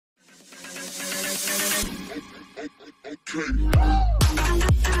What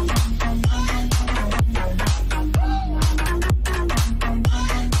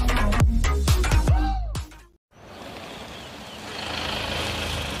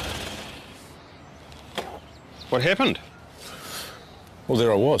happened? Well,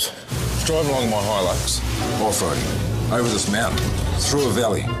 there I was, driving along my Hilux, off-roading, over this mountain, through a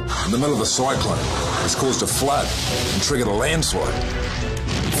valley, in the middle of a cyclone, which caused a flood and triggered a landslide.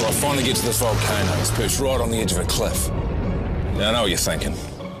 Before I finally get to this volcano, it's perched right on the edge of a cliff. Now, I know what you're thinking,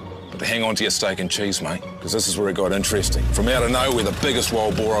 but hang on to your steak and cheese, mate, because this is where it got interesting. From out of nowhere, the biggest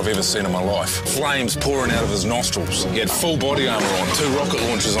wild boar I've ever seen in my life. Flames pouring out of his nostrils. He had full body armour on, 2 rocket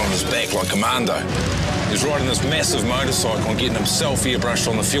launchers on his back like Commando. He was riding this massive motorcycle and getting himself airbrushed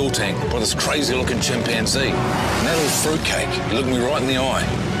on the fuel tank by this crazy-looking chimpanzee. And that little fruitcake, he looked me right in the eye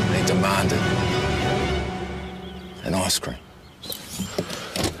and he demanded an ice cream.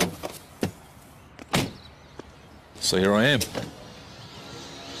 So here I am.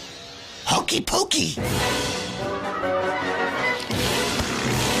 Hokey pokey.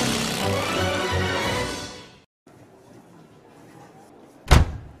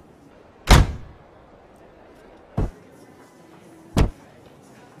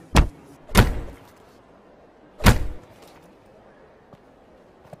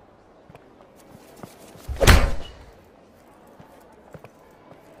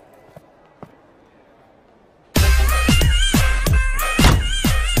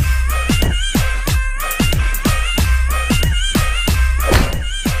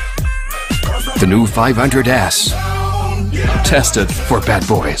 The new 500S. Tested for bad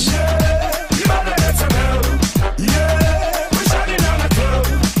boys.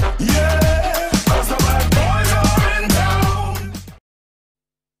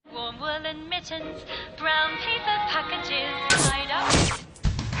 Warm woolen mittens, brown paper packages tied up.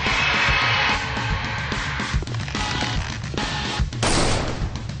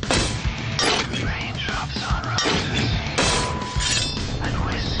 Raindrops on roses and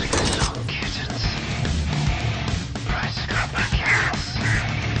whiskers on kittens. Price copper cats and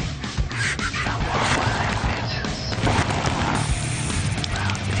warm woolen mittens.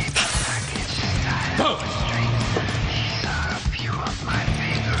 Brown paper package tied up with strings. These are a few of my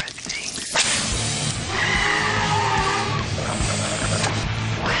favorite things.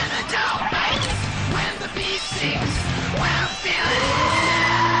 When the dog bites, when the bee stings, when I'm feeling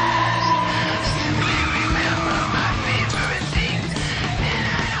stressed, simply remember my favorite things, then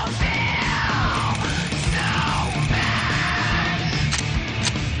I don't feel so bad.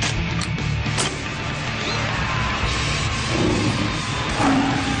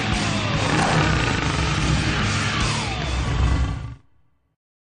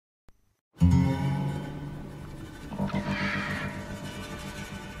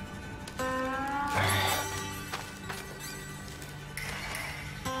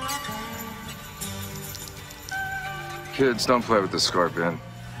 Kids, don't play with the scorpion.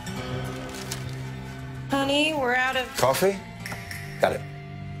 Honey, we're out of... Coffee? Got it.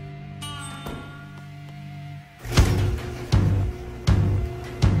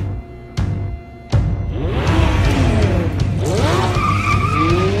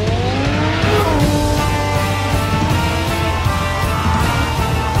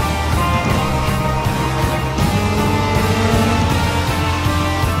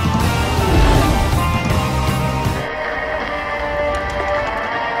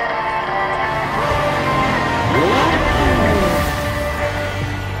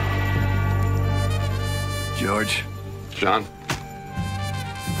 George. John?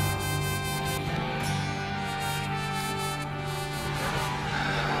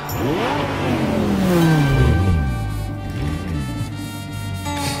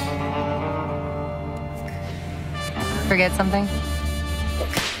 Forget something?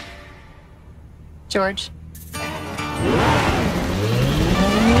 George?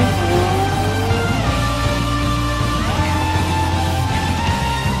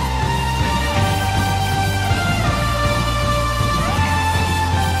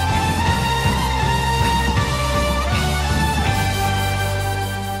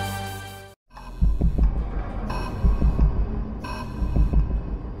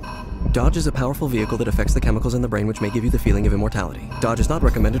 Dodge is a powerful vehicle that affects the chemicals in the brain which may give you the feeling of immortality. Dodge is not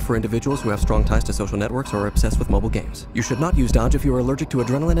recommended for individuals who have strong ties to social networks or are obsessed with mobile games. You should not use Dodge if you are allergic to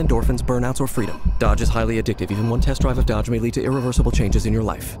adrenaline, endorphins, burnouts, or freedom. Dodge is highly addictive. Even one test drive of Dodge may lead to irreversible changes in your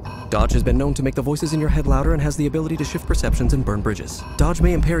life. Dodge has been known to make the voices in your head louder and has the ability to shift perceptions and burn bridges. Dodge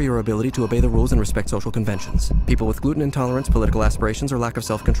may impair your ability to obey the rules and respect social conventions. People with gluten intolerance, political aspirations, or lack of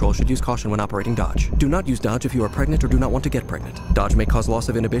self-control should use caution when operating Dodge. Do not use Dodge if you are pregnant or do not want to get pregnant. Dodge may cause loss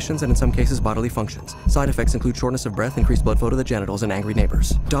of inhibitions and in some cases, bodily functions. Side effects include shortness of breath, increased blood flow to the genitals, and angry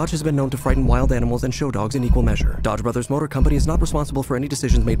neighbors. Dodge has been known to frighten wild animals and show dogs in equal measure. Dodge Brothers Motor Company is not responsible for any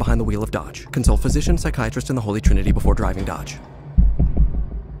decisions made behind the wheel of Dodge. Consult physician, psychiatrist, and the Holy Trinity before driving Dodge.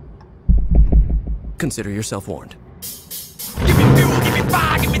 Consider yourself warned. Give me fuel, give me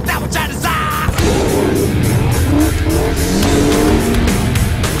fire, give me that which I desire.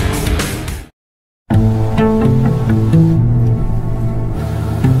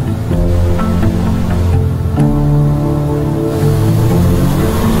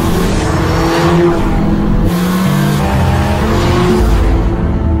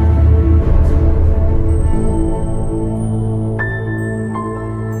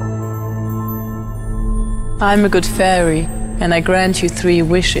 I'm a good fairy, and I grant you 3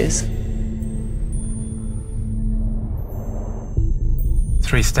 wishes.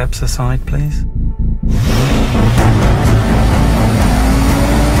 3 steps aside, please.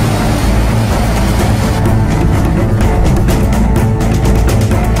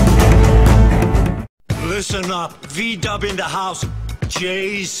 Listen up, V-Dub in the house.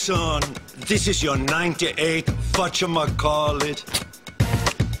 Jason, this is your 98 whatchamacallit.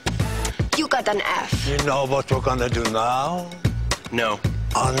 You got an F. You know what we're gonna do now? No.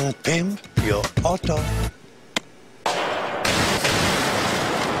 Unpimp your auto.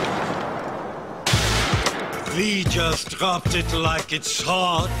 We just dropped it like it's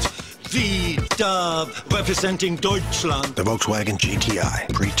hot. V-Dub, representing Deutschland. The Volkswagen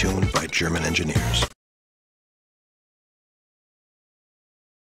GTI, pre-tuned by German engineers.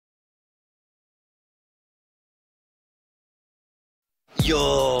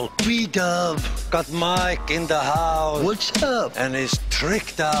 Yo, V-Dub got Mike in the house. What's up? And his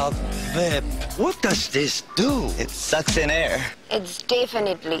tricked out whip. What does this do? It sucks in air. It's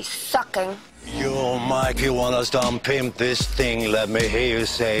definitely sucking. Yo, Mike, you want us to unpimp this thing? Let me hear you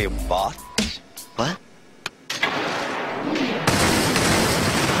say what? What?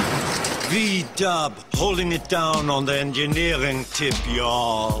 V-Dub holding it down on the engineering tip,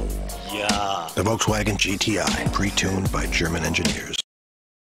 y'all. Yeah. The Volkswagen GTI, pre-tuned by German engineers.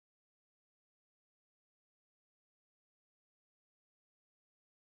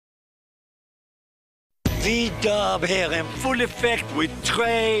 V-Dub here in full effect with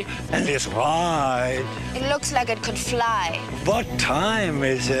Trey and his ride. It looks like it could fly. What time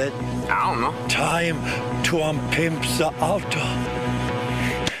is it? I don't know. Time to unpimp the auto.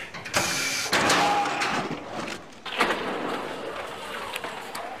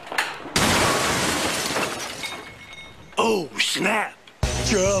 Oh, snap.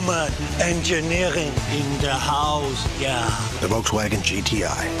 German engineering in the house, yeah. The Volkswagen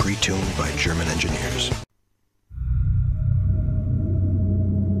GTI, pre-tuned by German engineers.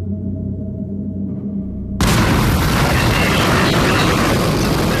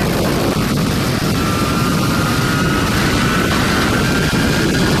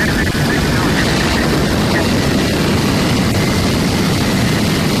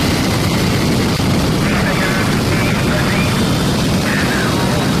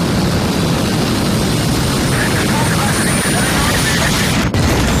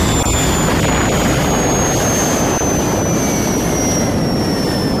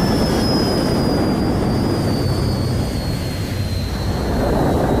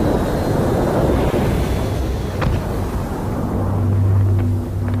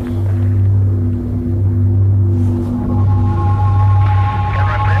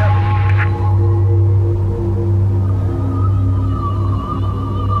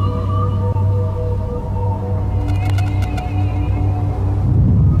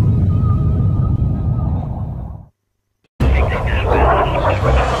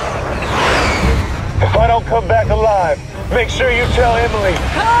 Come back alive. Make sure you tell Emily.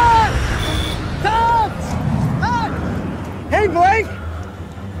 Cut! Cut! Hey, Blake!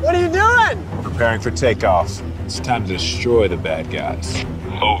 What are you doing? Preparing for takeoff. It's time to destroy the bad guys.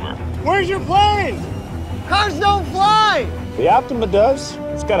 Over. Where's your plane? Cars don't fly! The Optima does.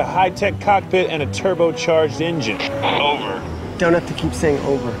 It's got a high-tech cockpit and a turbocharged engine. Over. Don't have to keep saying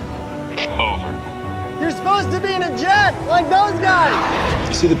over. Over. You're supposed to be in a jet, like those guys!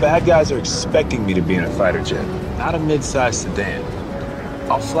 You see, the bad guys are expecting me to be in a fighter jet, not a mid-sized sedan.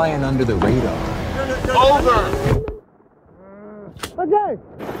 I'll fly in under the radar. Over! Okay,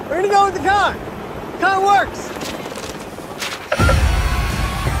 we're gonna go with the car. Car works.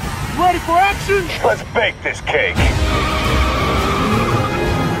 Ready for action? Let's bake this cake.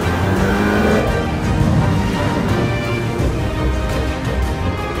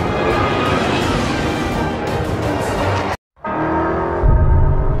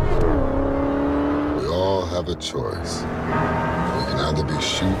 We all have a choice. We can either be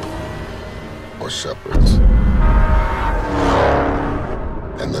sheep or shepherds.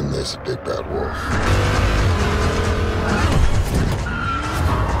 And then there's a big bad wolf.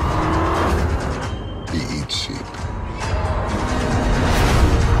 He eats sheep.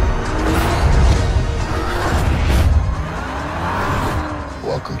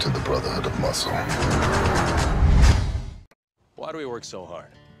 Welcome to the Brotherhood of Muscle. Why do we work so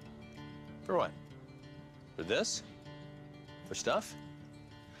hard? For what? For this? For stuff?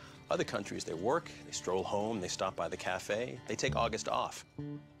 Other countries, they work, they stroll home, they stop by the cafe, they take August off.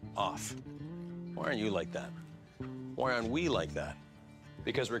 Off. Why aren't you like that? Why aren't we like that?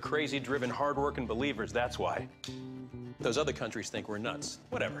 Because we're crazy, driven, hard-working believers, that's why. Those other countries think we're nuts.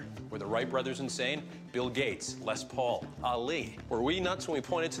 Whatever. Were the Wright brothers insane? Bill Gates, Les Paul, Ali. Were we nuts when we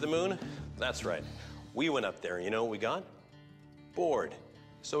pointed to the moon? That's right. We went up there, and you know what we got? Bored.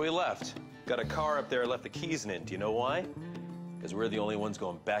 So we left. Got a car up there, left the keys in it. Do you know why? Because we're the only ones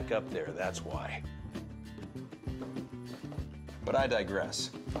going back up there, that's why. But I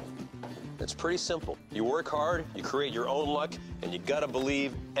digress. It's pretty simple. You work hard, you create your own luck, and you gotta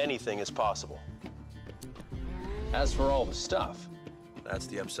believe anything is possible. As for all the stuff, that's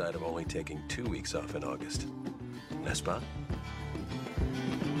the upside of only taking 2 weeks off in August. N'est-ce pas?